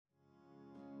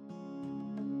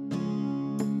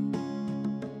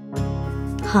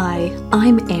Hi,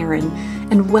 I'm Erin,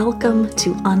 and welcome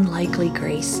to Unlikely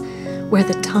Grace, where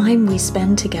the time we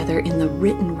spend together in the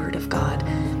written Word of God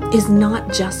is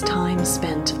not just time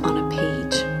spent on a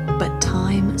page, but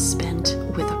time spent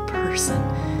with a person,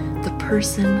 the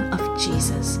person of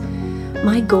Jesus.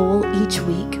 My goal each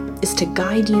week is to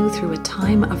guide you through a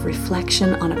time of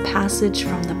reflection on a passage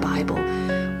from the Bible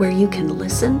where you can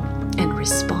listen and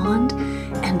respond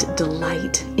and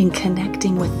delight in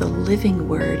connecting with the living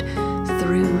Word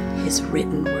through His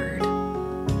written Word.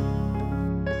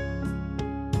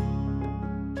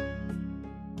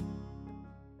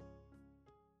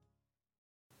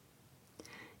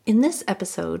 In this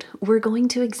episode, we're going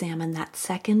to examine that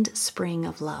second spring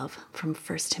of love from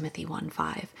 1 Timothy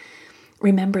 1:5.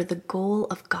 Remember, the goal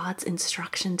of God's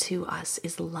instruction to us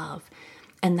is love,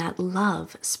 and that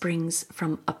love springs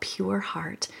from a pure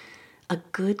heart, a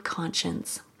good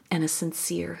conscience, and a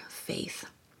sincere faith.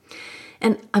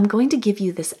 And I'm going to give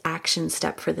you this action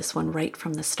step for this one right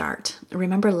from the start.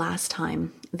 Remember last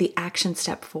time, the action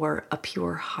step for a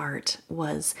pure heart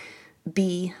was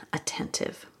be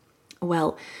attentive.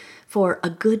 Well, for a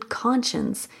good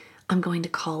conscience, I'm going to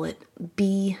call it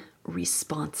be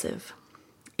responsive.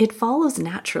 It follows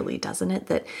naturally, doesn't it,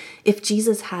 that if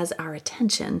Jesus has our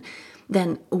attention,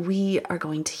 then we are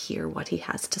going to hear what he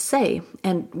has to say.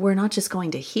 And we're not just going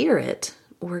to hear it,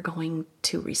 we're going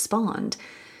to respond.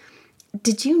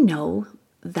 Did you know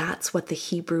that's what the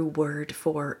Hebrew word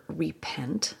for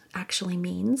repent actually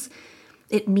means?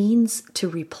 It means to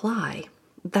reply.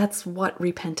 That's what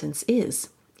repentance is.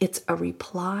 It's a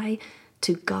reply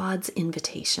to God's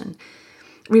invitation.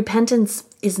 Repentance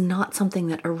is not something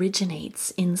that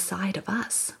originates inside of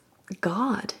us.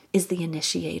 God is the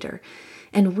initiator,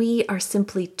 and we are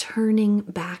simply turning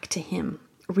back to Him,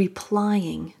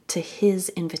 replying to His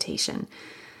invitation.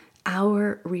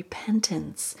 Our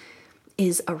repentance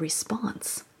is a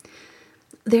response.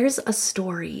 There's a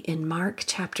story in Mark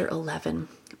chapter 11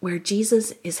 where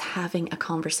Jesus is having a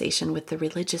conversation with the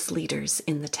religious leaders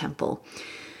in the temple.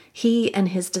 He and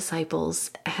his disciples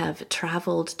have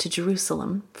traveled to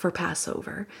Jerusalem for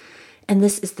Passover, and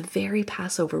this is the very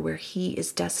Passover where he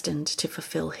is destined to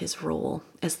fulfill his role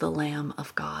as the Lamb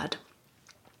of God.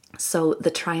 So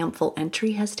the triumphal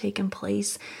entry has taken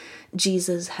place.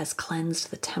 Jesus has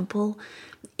cleansed the temple,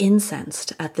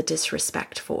 incensed at the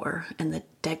disrespect for and the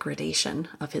degradation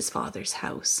of his Father's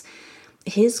house.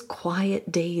 His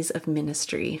quiet days of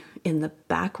ministry in the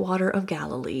backwater of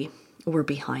Galilee were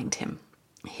behind him.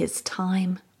 His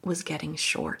time was getting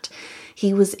short.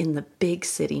 He was in the big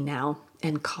city now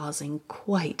and causing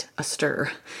quite a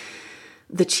stir.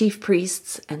 The chief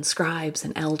priests and scribes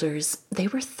and elders, they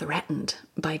were threatened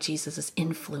by Jesus'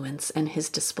 influence and his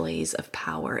displays of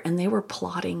power, and they were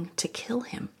plotting to kill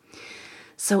him.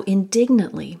 So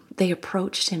indignantly, they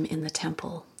approached him in the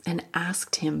temple and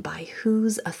asked him by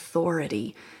whose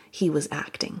authority he was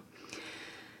acting.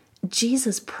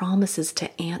 Jesus promises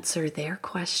to answer their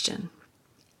question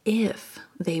if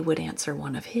they would answer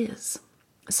one of his.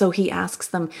 So he asks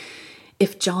them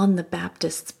if John the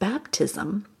Baptist's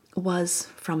baptism was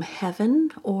from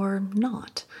heaven or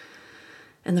not.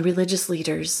 And the religious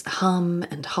leaders hum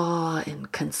and haw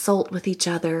and consult with each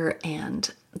other,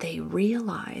 and they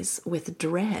realize with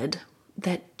dread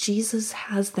that Jesus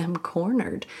has them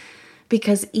cornered,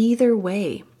 because either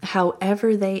way,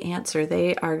 however they answer,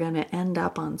 they are going to end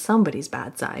up on somebody's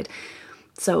bad side.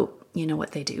 So you know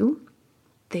what they do?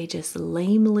 They just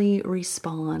lamely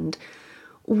respond,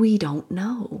 "We don't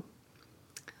know."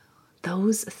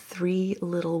 Those three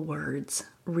little words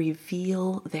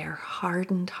reveal their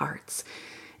hardened hearts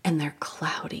and their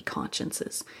cloudy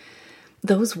consciences.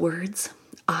 Those words,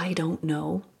 "I don't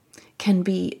know," can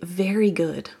be very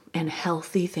good and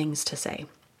healthy things to say.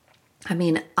 I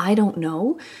mean, I don't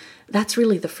know. That's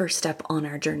really the first step on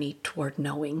our journey toward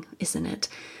knowing, isn't it?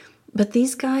 But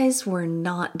these guys were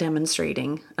not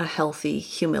demonstrating a healthy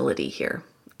humility here.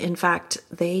 In fact,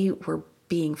 they were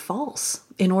being false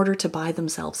in order to buy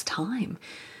themselves time.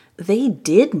 They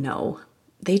did know.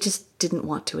 They just didn't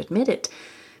want to admit it.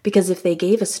 Because if they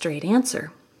gave a straight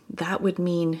answer, that would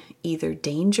mean either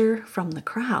danger from the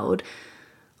crowd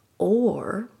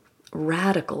or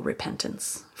radical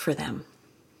repentance for them.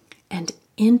 And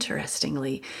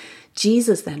interestingly,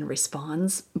 Jesus then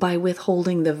responds by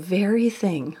withholding the very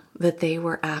thing that they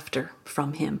were after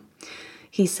from him.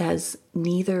 He says,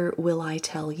 "Neither will I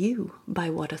tell you by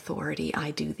what authority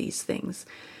I do these things."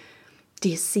 Do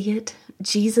you see it?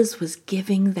 Jesus was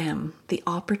giving them the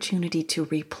opportunity to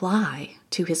reply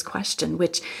to his question,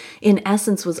 which in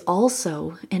essence was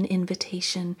also an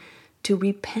invitation to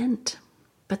repent.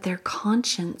 But their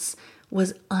conscience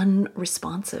was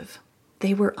unresponsive.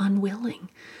 They were unwilling.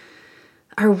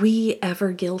 Are we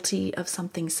ever guilty of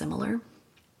something similar?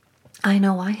 I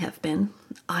know I have been.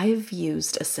 I've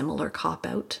used a similar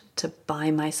cop-out to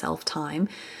buy myself time.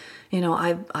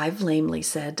 I've lamely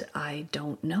said, I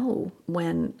don't know,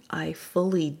 when I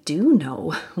fully do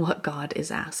know what God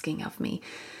is asking of me.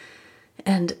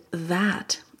 And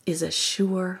that is a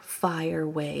surefire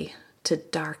way to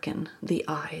darken the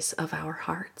eyes of our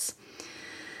hearts.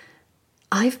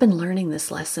 I've been learning this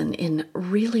lesson in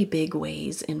really big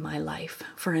ways in my life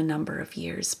for a number of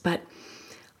years, but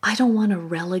I don't want to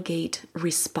relegate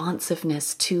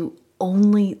responsiveness to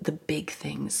only the big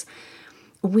things.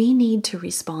 We need to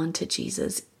respond to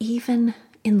Jesus even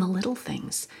in the little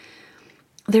things.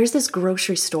 There's this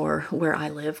grocery store where I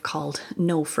live called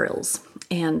No Frills,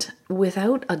 and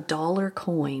without a dollar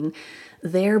coin,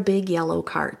 their big yellow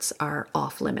carts are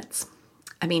off limits.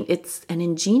 I mean, it's an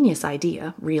ingenious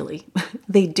idea, really.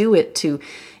 They do it to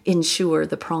ensure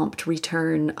the prompt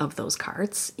return of those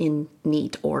carts in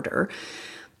neat order.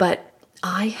 But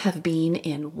I have been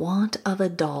in want of a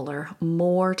dollar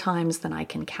more times than I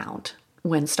can count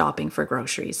when stopping for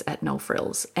groceries at No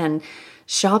Frills. And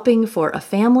shopping for a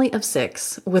family of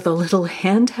 6 with a little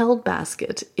handheld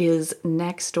basket is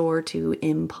next door to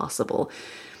impossible.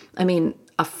 I mean,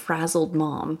 a frazzled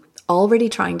mom already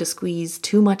trying to squeeze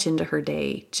too much into her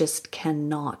day just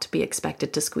cannot be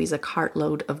expected to squeeze a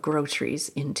cartload of groceries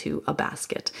into a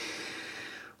basket.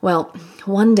 Well,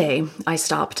 one day I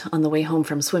stopped on the way home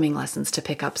from swimming lessons to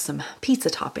pick up some pizza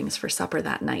toppings for supper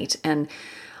that night, and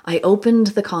I opened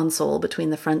the console between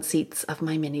the front seats of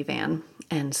my minivan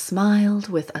and smiled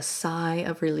with a sigh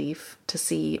of relief to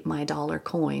see my dollar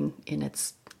coin in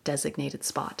its designated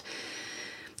spot.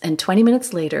 And 20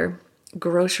 minutes later,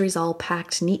 groceries all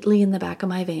packed neatly in the back of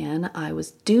my van, I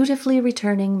was dutifully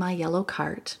returning my yellow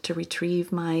cart to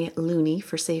retrieve my loonie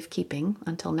for safekeeping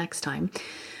until next time,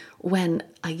 when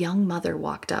a young mother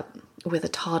walked up with a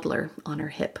toddler on her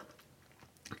hip.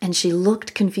 And she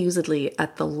looked confusedly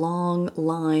at the long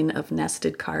line of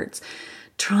nested carts,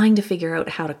 trying to figure out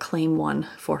how to claim one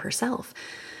for herself.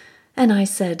 And I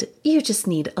said, "You just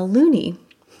need a loonie."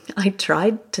 I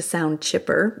tried to sound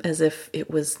chipper, as if it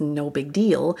was no big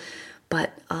deal,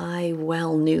 but I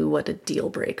well knew what a deal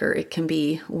breaker it can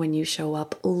be when you show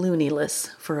up loonieless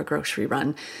for a grocery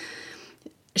run.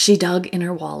 She dug in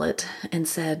her wallet and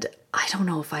said, "I don't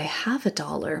know if I have a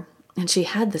dollar." And she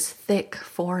had this thick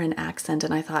foreign accent,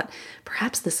 and I thought,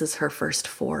 perhaps this is her first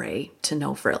foray to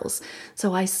No Frills.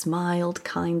 So I smiled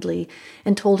kindly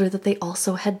and told her that they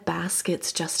also had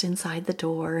baskets just inside the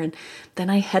door, and then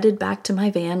I headed back to my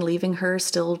van, leaving her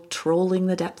still trolling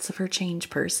the depths of her change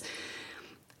purse.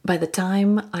 By the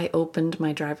time I opened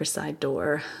my driver's side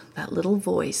door, that little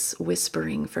voice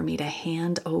whispering for me to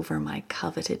hand over my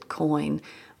coveted coin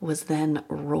was then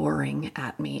roaring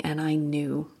at me, and I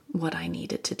knew what I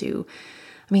needed to do.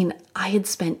 I mean, I had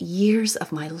spent years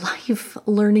of my life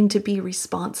learning to be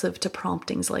responsive to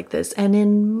promptings like this, and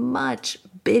in much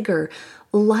bigger,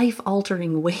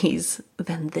 life-altering ways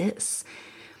than this.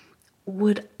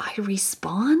 Would I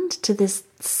respond to this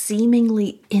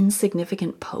seemingly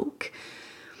insignificant poke?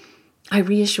 I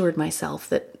reassured myself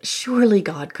that surely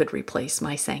God could replace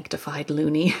my sanctified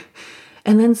loonie.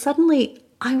 And then suddenly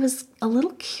I was a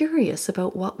little curious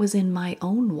about what was in my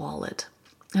own wallet.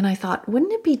 And I thought,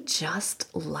 wouldn't it be just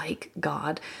like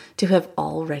God to have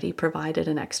already provided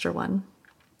an extra one?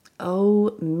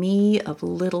 Oh, me of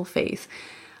little faith.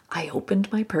 I opened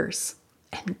my purse,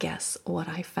 and guess what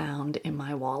I found in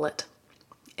my wallet?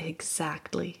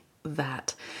 Exactly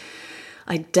that.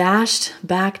 I dashed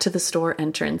back to the store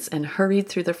entrance and hurried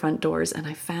through the front doors, and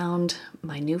I found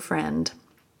my new friend,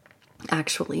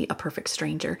 actually a perfect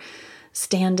stranger,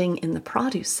 standing in the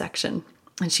produce section.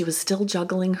 And she was still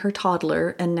juggling her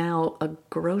toddler and now a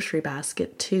grocery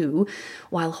basket too,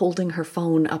 while holding her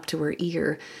phone up to her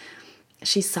ear.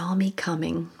 She saw me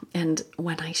coming, and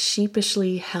when I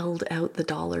sheepishly held out the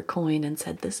dollar coin and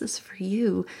said, "This is for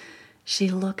you," she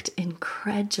looked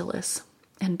incredulous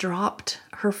and dropped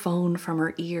her phone from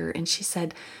her ear, and she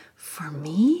said, "For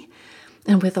me?"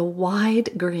 And with a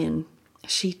wide grin,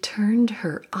 she turned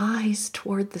her eyes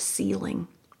toward the ceiling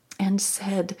and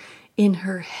said in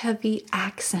her heavy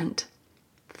accent,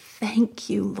 "Thank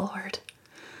you, Lord."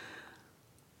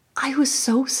 I was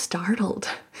so startled.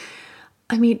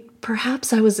 I mean,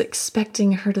 perhaps I was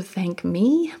expecting her to thank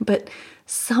me, but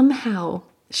somehow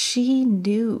she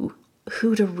knew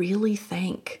who to really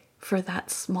thank for that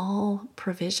small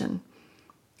provision.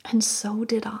 And so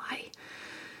did I.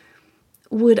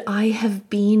 Would I have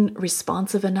been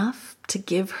responsive enough to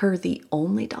give her the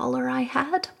only dollar I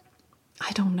had?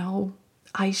 I don't know.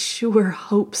 I sure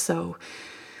hope so.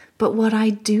 But what I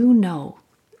do know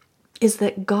is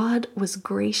that God was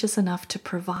gracious enough to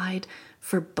provide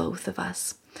for both of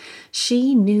us.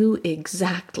 She knew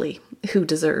exactly who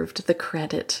deserved the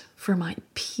credit for my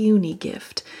puny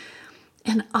gift.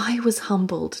 And I was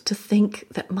humbled to think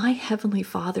that my Heavenly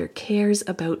Father cares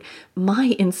about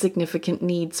my insignificant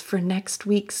needs for next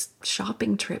week's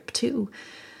shopping trip, too.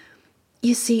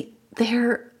 You see,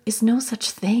 there is no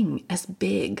such thing as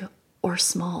big or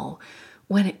small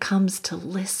when it comes to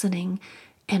listening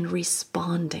and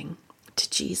responding to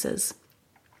Jesus.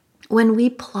 When we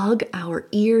plug our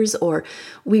ears or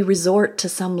we resort to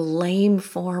some lame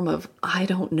form of I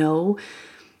don't know,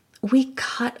 we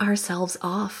cut ourselves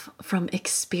off from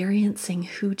experiencing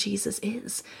who Jesus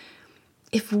is.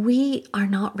 If we are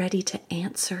not ready to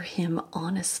answer him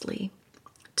honestly,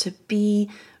 to be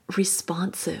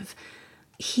responsive,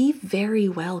 he very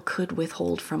well could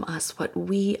withhold from us what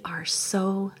we are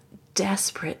so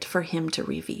desperate for him to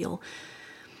reveal.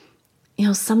 You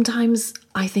know, sometimes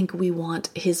I think we want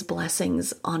his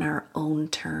blessings on our own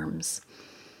terms.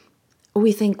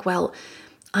 We think, well,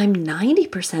 I'm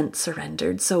 90%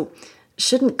 surrendered, so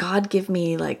shouldn't God give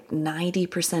me like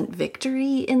 90%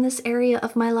 victory in this area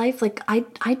of my life? Like,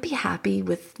 I'd be happy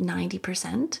with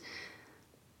 90%.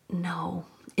 No,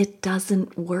 it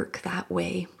doesn't work that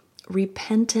way.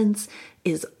 Repentance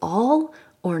is all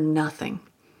or nothing.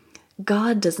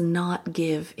 God does not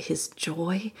give his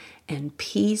joy and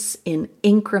peace in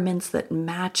increments that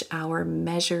match our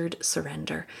measured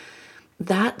surrender.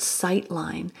 That sight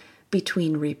line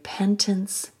between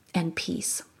repentance and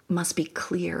peace must be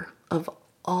clear of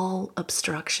all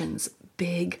obstructions,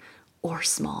 big or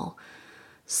small.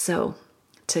 So,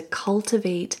 to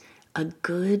cultivate a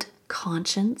good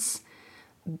conscience,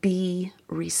 be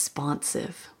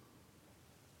responsive.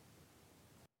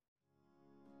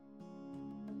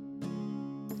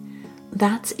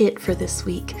 That's it for this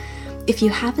week. If you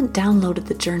haven't downloaded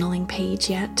the journaling page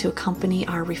yet to accompany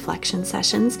our reflection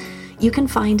sessions, you can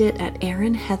find it at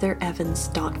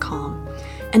erinheatherevans.com.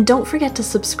 And don't forget to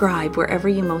subscribe wherever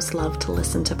you most love to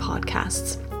listen to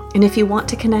podcasts. And if you want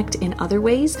to connect in other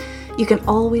ways, you can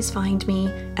always find me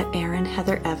at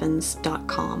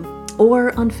erinheatherevans.com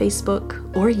or on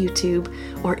Facebook or YouTube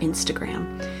or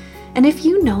Instagram. And if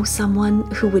you know someone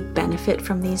who would benefit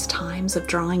from these times of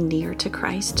drawing near to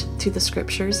Christ through the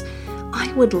scriptures,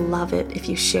 I would love it if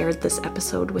you shared this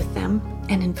episode with them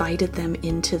and invited them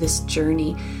into this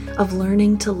journey of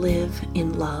learning to live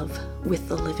in love with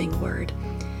the living Word.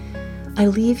 I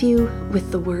leave you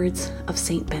with the words of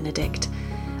Saint Benedict,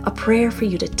 a prayer for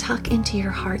you to tuck into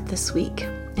your heart this week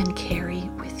and carry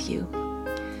with you.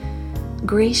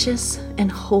 Gracious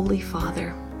and Holy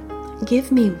Father,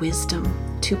 give me wisdom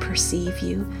to perceive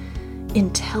you,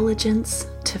 intelligence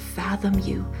to fathom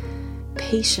you,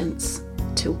 patience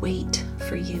to wait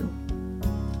for you,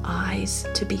 eyes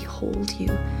to behold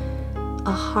you,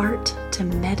 a heart to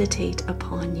meditate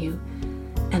upon you,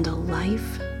 and a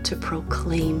life to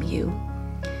proclaim you.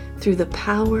 Through the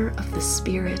power of the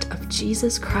Spirit of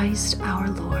Jesus Christ our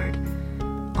Lord.